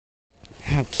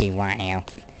Okay, Wario.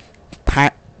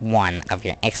 Part 1 of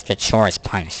your extra chores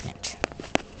punishment.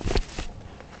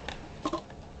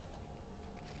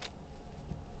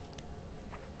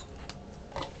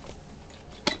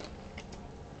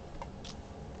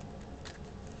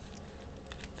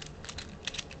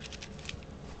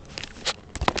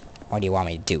 What do you want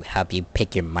me to do? Help you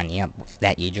pick your money up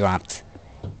that you dropped?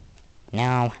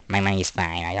 No, my money's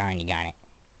fine. I already got it.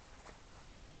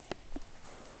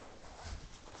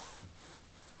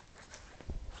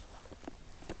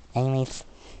 Anyways,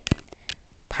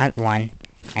 part 1,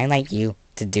 I'd like you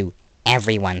to do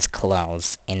everyone's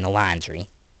clothes in the laundry.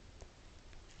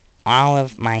 All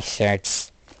of my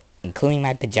shirts, including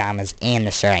my pajamas and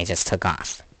the shirt I just took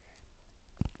off.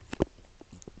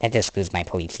 That just excludes my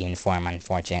police uniform,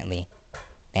 unfortunately.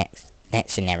 That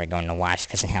should never go in the wash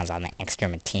because it has all that extra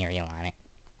material on it.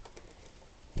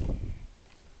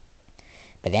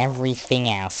 But everything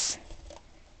else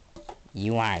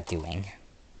you are doing.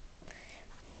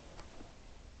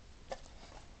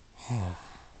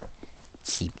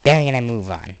 See, better gonna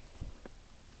move on.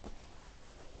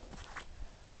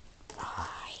 Oh,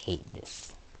 I hate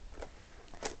this.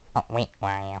 Oh, wait,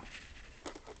 Wario.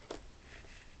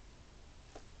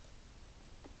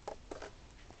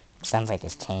 Sounds like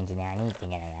it's changing there. I need to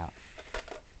get it out.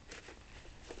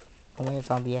 Where's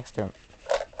all the extra?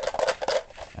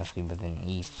 Must be within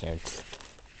these shirts.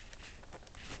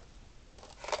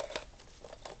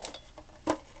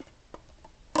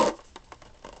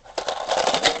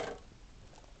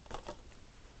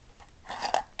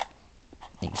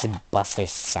 It's a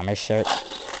Buster's summer shirt.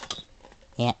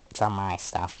 Yeah, it's all my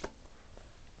stuff.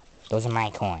 Those are my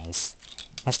coins.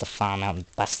 Must have fallen out in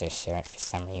Buster's shirt for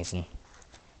some reason.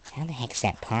 How the heck is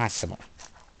that possible?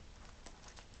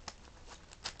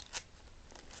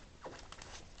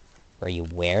 Were you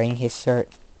wearing his shirt?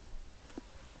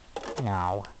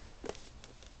 No.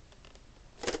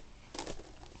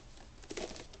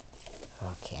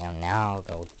 Okay, now I'll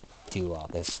go do all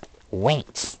this.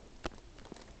 Wait!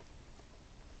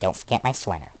 Don't forget my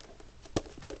sweater.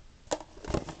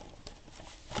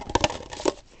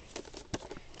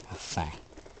 Oh, fine.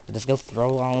 I'll just go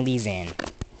throw all these in.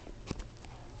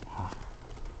 Oh.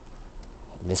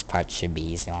 This part should be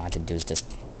easy. All I have to do is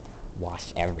just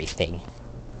wash everything.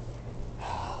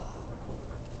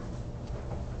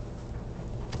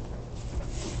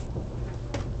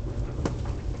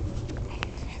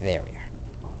 There we are.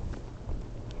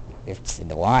 It's in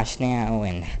the wash now,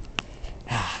 and...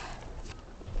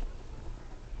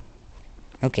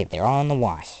 Okay, they're all in the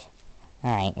wash.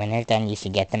 Alright, when they're done, you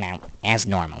should get them out as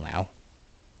normal, though.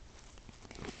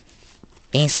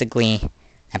 Basically,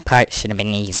 that part should have been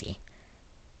easy.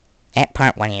 That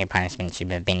part 1 of your punishment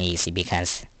should have been easy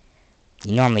because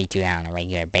you normally do that on a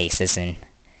regular basis, and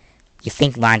you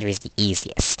think laundry is the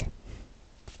easiest.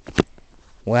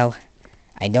 Well,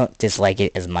 I don't dislike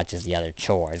it as much as the other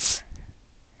chores.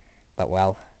 But,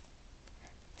 well,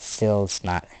 still it's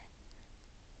not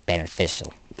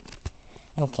beneficial.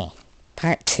 Okay,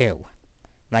 part 2.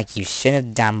 Like you should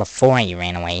have done before you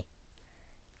ran away.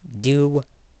 Do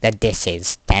the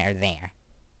dishes that are there.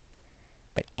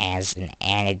 But as an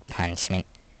added punishment,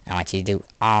 I want you to do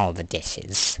all the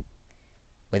dishes.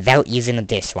 Without using a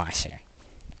dishwasher.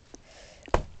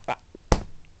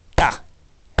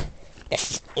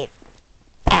 This is it.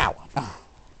 Ow!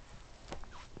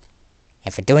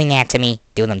 And for doing that to me,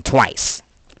 do them twice.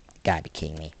 You gotta be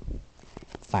kidding me.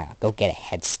 Fine, I'll go get a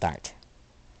head start.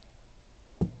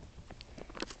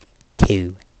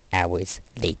 2 hours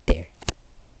later.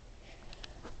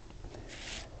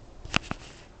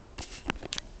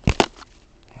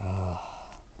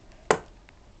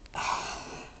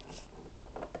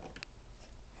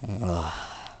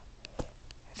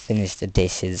 Finish the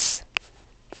dishes.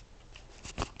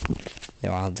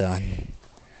 They're all done.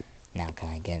 Now can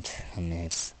I get a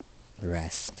minute's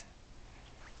rest?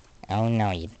 Oh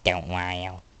no you don't,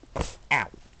 Wario. Ow!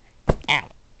 Ow!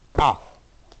 Oh!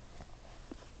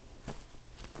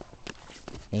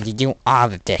 Need to do all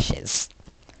the dishes.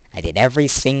 I did every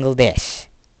single dish.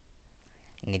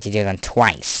 I need to do them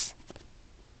twice.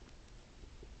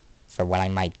 For what I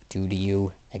might do to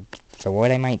you, in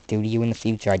the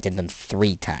future, I did them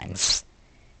 3 times.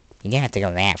 You didn't have to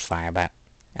go that far, but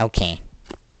okay.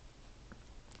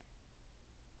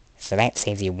 So that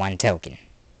saves you 1 token.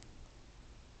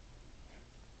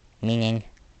 Meaning,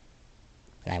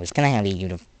 what I was gonna have you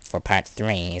do for part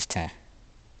 3 is to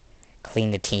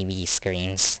clean the TV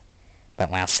screens.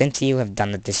 But well, since you have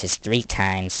done the dishes 3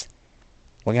 times,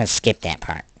 we're gonna skip that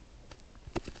part.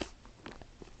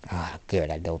 Oh, good,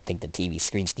 I don't think the TV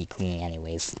screens need cleaning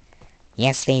anyways.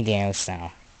 Yes, they do,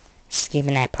 so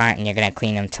skipping that part and you're gonna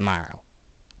clean them tomorrow.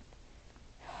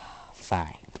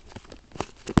 fine.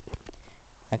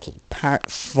 Okay,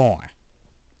 part 4.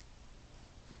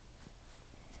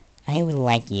 I would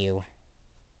like you...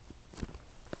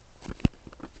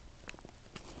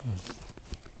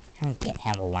 I don't get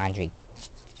how the laundry...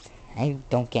 I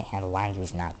don't get how the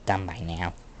laundry's not done by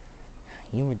now.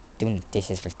 You were doing the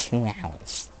dishes for 2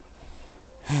 hours.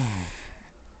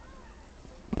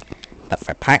 But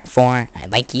for part 4,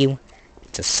 I'd like you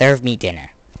to serve me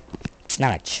dinner. It's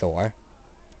not a chore.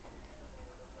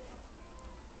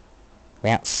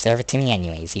 Well, serve it to me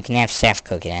anyways. You can have Chef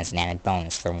cook it as an added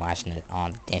bonus for washing it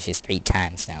all the dishes 3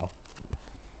 times, though.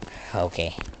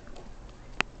 Okay.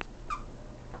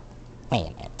 Wait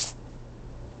a minute.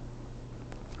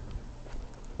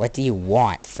 What do you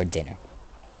want for dinner?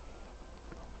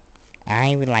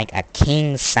 I would like a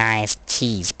king-sized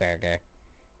cheeseburger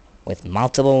with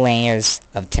multiple layers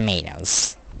of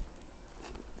tomatoes.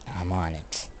 I'm on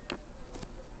it.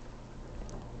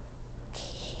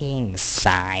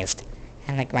 King-sized?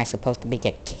 How am I supposed to make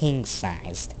it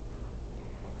king-sized?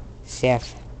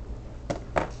 Chef,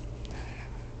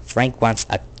 Frank wants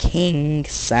a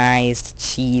king-sized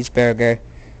cheeseburger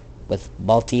with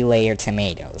multi-layer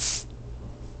tomatoes.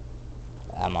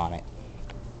 I'm on it.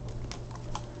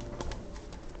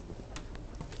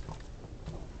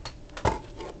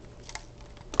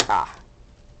 Ah.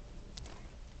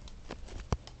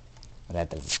 That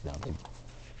doesn't smell good.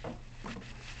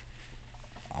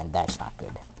 And that's not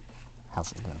good.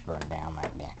 House is gonna burn down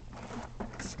like that.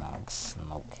 It smells like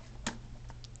smoke.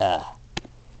 Ugh.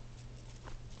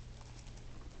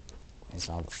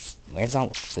 Where's all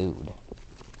the food?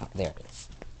 Oh, there it is.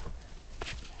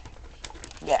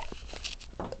 Yeah.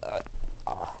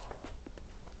 Oh.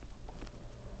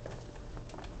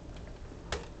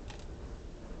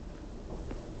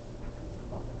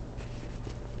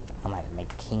 I might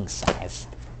make king size.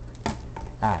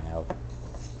 I don't know.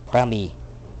 Probably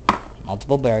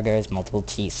multiple burgers, multiple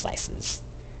cheese slices.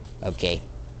 Okay.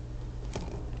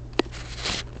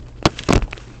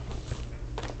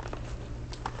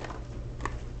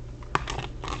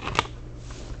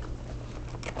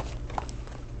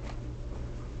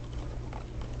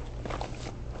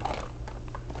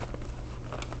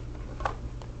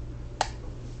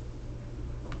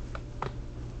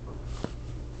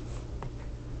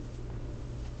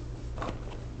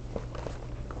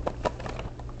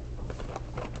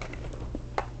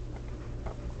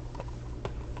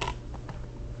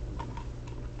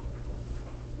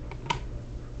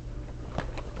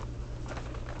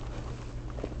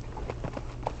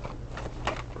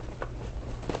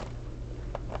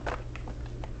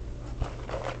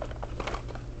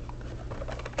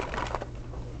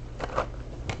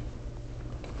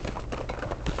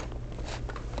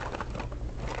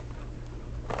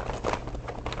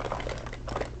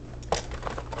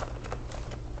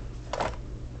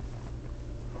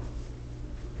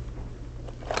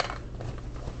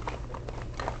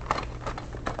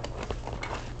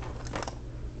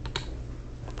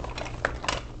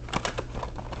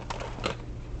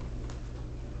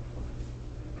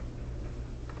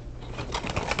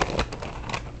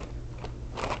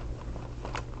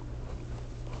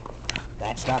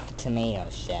 That's not the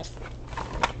tomatoes, Chef.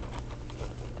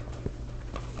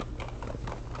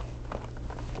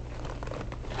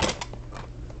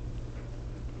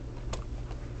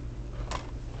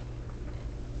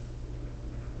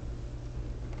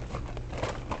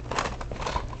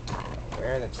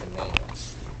 Where are the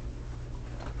tomatoes?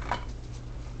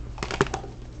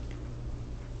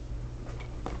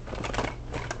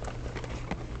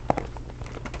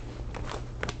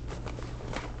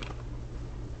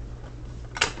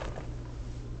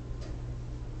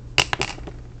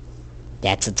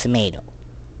 That's a tomato.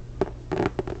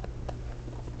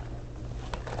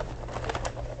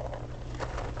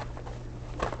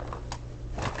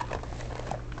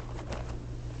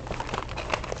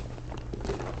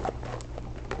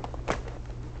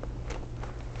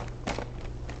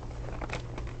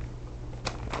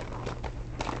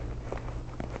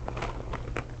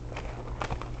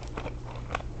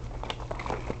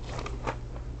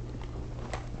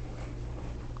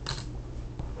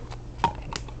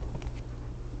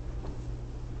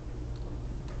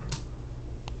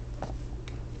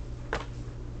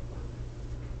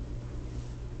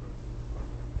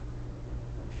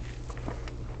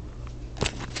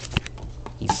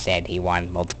 He said he wanted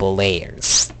multiple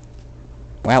layers.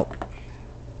 Well,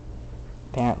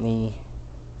 apparently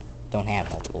don't have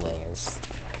multiple layers.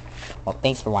 Well,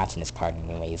 thanks for watching this part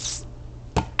anyways.